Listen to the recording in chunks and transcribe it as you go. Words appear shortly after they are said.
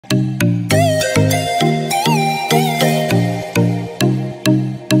Sadhguru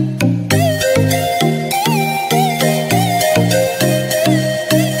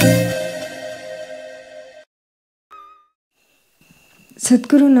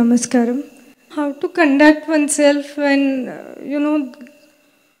Namaskaram. How to conduct oneself when,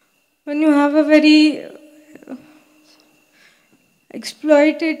 when you have a very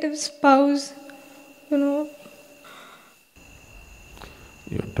exploitative spouse,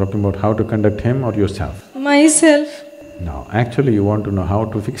 You're talking about how to conduct him or yourself? Myself. No, actually you want to know how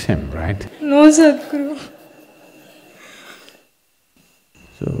to fix him, right? No, Sadhguru.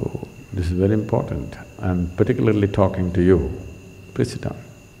 So, this is very important. I'm particularly talking to you. Please sit down.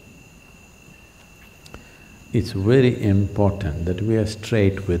 It's very important that we are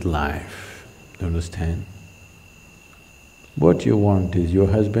straight with life, you understand? What you want is your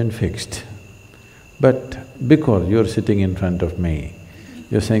husband fixed, but because you're sitting in front of me,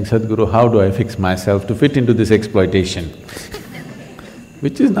 you're saying, Sadhguru, how do I fix myself to fit into this exploitation?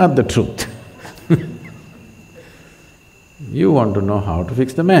 Which is not the truth. You want to know how to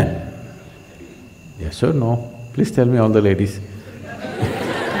fix the man. Yes or no? Please tell me, all the ladies.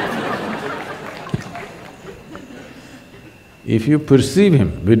 If you perceive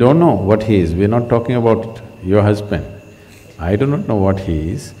him, we don't know what he is, we're not talking about your husband. I do not know what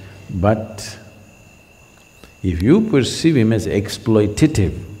he is, but if you perceive him as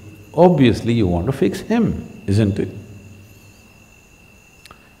exploitative, obviously you want to fix him, isn't it?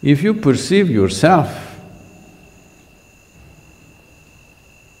 If you perceive yourself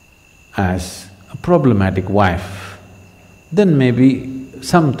as a problematic wife, then maybe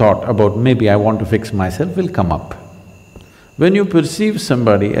some thought about maybe I want to fix myself will come up. When you perceive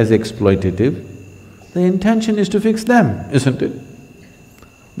somebody as exploitative, the intention is to fix them, isn't it?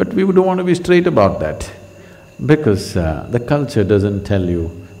 But we don't want to be straight about that, because the culture doesn't tell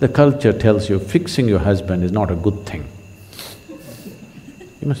you, the culture tells you fixing your husband is not a good thing.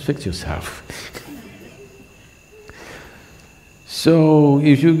 You must fix yourself. So,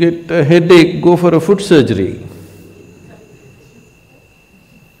 if you get a headache, go for a foot surgery.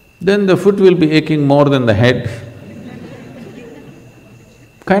 Then the foot will be aching more than the head.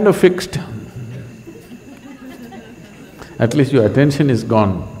 Kind of fixed. At least your attention is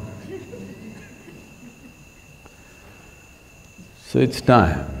gone. So it's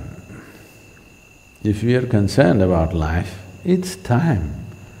time. If we are concerned about life, it's time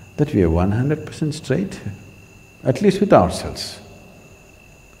that we are 100% straight, at least with ourselves.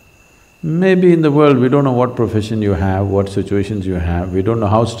 Maybe in the world we don't know what profession you have, what situations you have, we don't know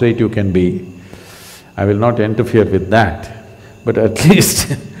how straight you can be. I will not interfere with that, but at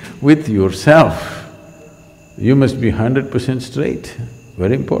least with yourself, you must be 100% straight,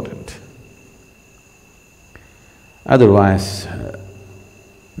 very important. Otherwise,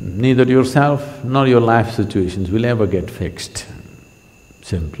 neither yourself nor your life situations will ever get fixed,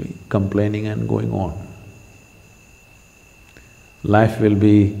 simply complaining and going on. Life will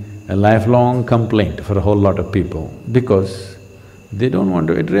be a lifelong complaint for a whole lot of people because they don't want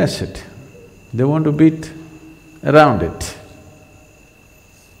to address it, they want to beat around it.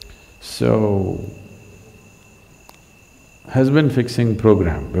 So, husband fixing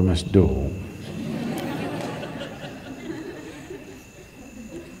program we must do.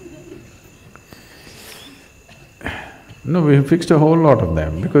 No, we fixed a whole lot of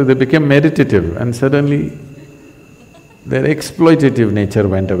them because they became meditative and suddenly their exploitative nature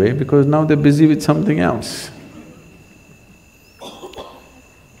went away because now they're busy with something else.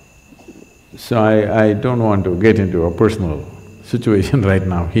 So I don't want to get into a personal situation right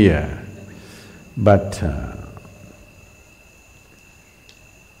now here, but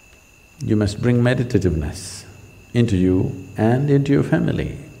you must bring meditativeness into you and into your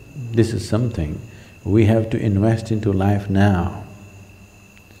family. This is something we have to invest into life now.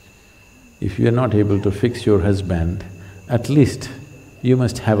 If you are not able to fix your husband, at least you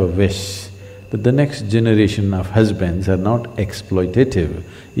must have a wish that the next generation of husbands are not exploitative.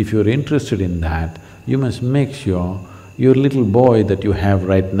 If you're interested in that, you must make sure your little boy that you have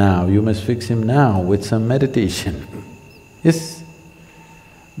right now, you must fix him now with some meditation. Yes?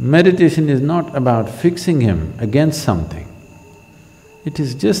 Meditation is not about fixing him against something. It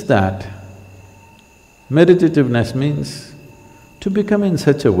is just that meditativeness means to become in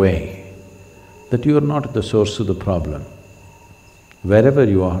such a way that you are not the source of the problem. Wherever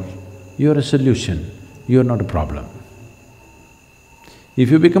you are a solution, you are not a problem.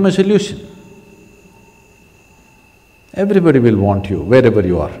 If you become a solution, everybody will want you wherever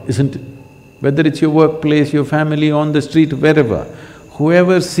you are, isn't it? Whether it's your workplace, your family, on the street, wherever,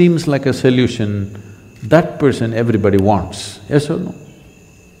 whoever seems like a solution, that person everybody wants, yes or no?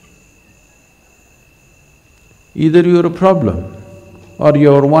 Either you're a problem or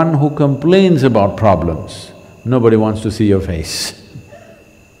you're one who complains about problems. Nobody wants to see your face.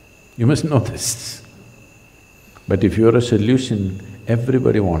 You must know this. But if you're a solution,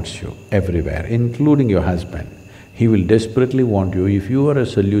 everybody wants you, everywhere, including your husband. He will desperately want you if you are a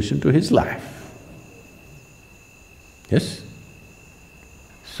solution to his life. Yes?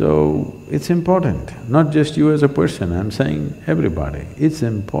 So, it's important, not just you as a person, I'm saying everybody. It's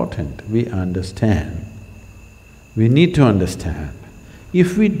important we understand. We need to understand.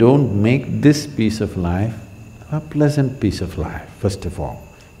 If we don't make this piece of life a pleasant piece of life, first of all,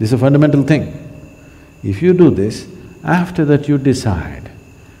 this is a fundamental thing. If you do this, after that you decide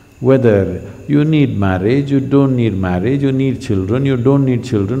whether you need marriage, you don't need marriage, you need children, you don't need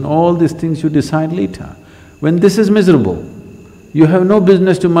children, all these things you decide later. When this is miserable, you have no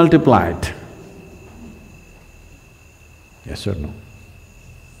business to multiply it. Yes or no?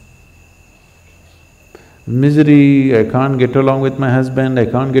 Misery, I can't get along with my husband, I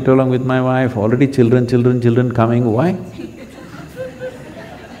can't get along with my wife, already children coming, why?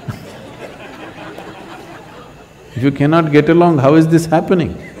 If you cannot get along, how is this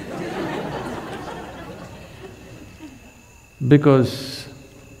happening? Because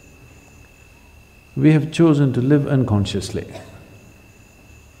we have chosen to live unconsciously.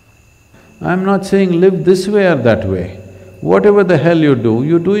 I'm not saying live this way or that way. Whatever the hell you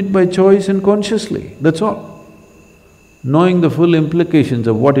do it by choice and consciously, that's all. Knowing the full implications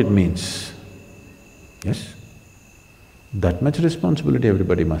of what it means. Yes? That much responsibility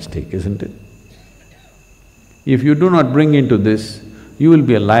everybody must take, isn't it? If you do not bring into this, you will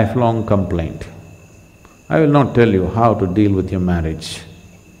be a lifelong complaint. I will not tell you how to deal with your marriage.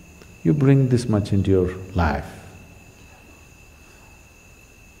 You bring this much into your life.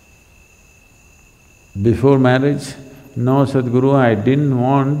 Before marriage, no, Sadhguru, I didn't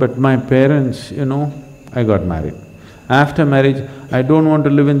want, but my parents, I got married. After marriage, I don't want to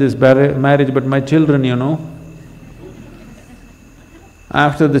live in this marriage, but my children,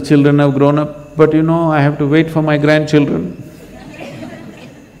 After the children have grown up, but I have to wait for my grandchildren.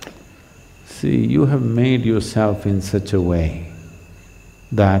 See, you have made yourself in such a way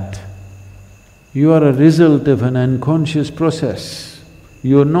that you are a result of an unconscious process.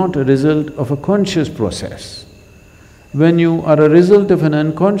 You are not a result of a conscious process. When you are a result of an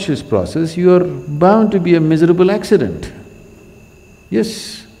unconscious process, you are bound to be a miserable accident.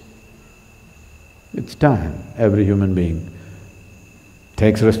 Yes, it's time every human being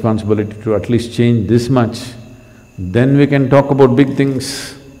takes responsibility to at least change this much. Then we can talk about big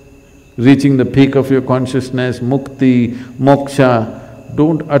things, reaching the peak of your consciousness, mukti, moksha.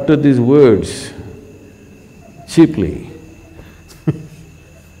 Don't utter these words cheaply.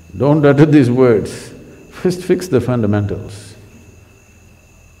 Don't utter these words. First fix the fundamentals.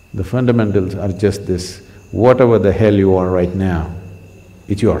 The fundamentals are just this: whatever the hell you are right now,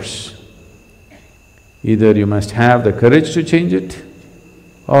 it's yours. Either you must have the courage to change it,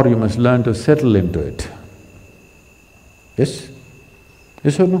 or you must learn to settle into it. Yes?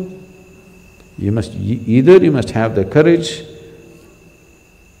 Yes or no? Either you must have the courage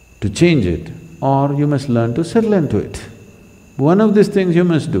to change it, or you must learn to settle into it. One of these things you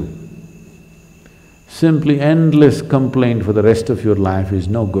must do. Simply endless complaint for the rest of your life is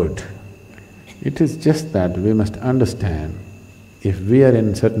no good. It is just that we must understand, if we are in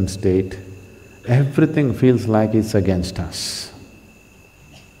a certain state, everything feels like it's against us.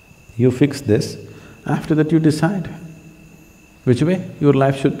 You fix this, after that you decide which way your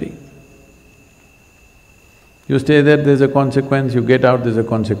life should be. You stay there, there's a consequence, you get out, there's a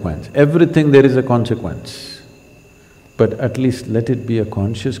consequence. Everything there is a consequence. But at least let it be a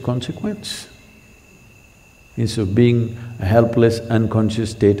conscious consequence, instead of being a helpless,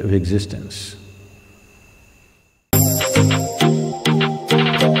 unconscious state of existence.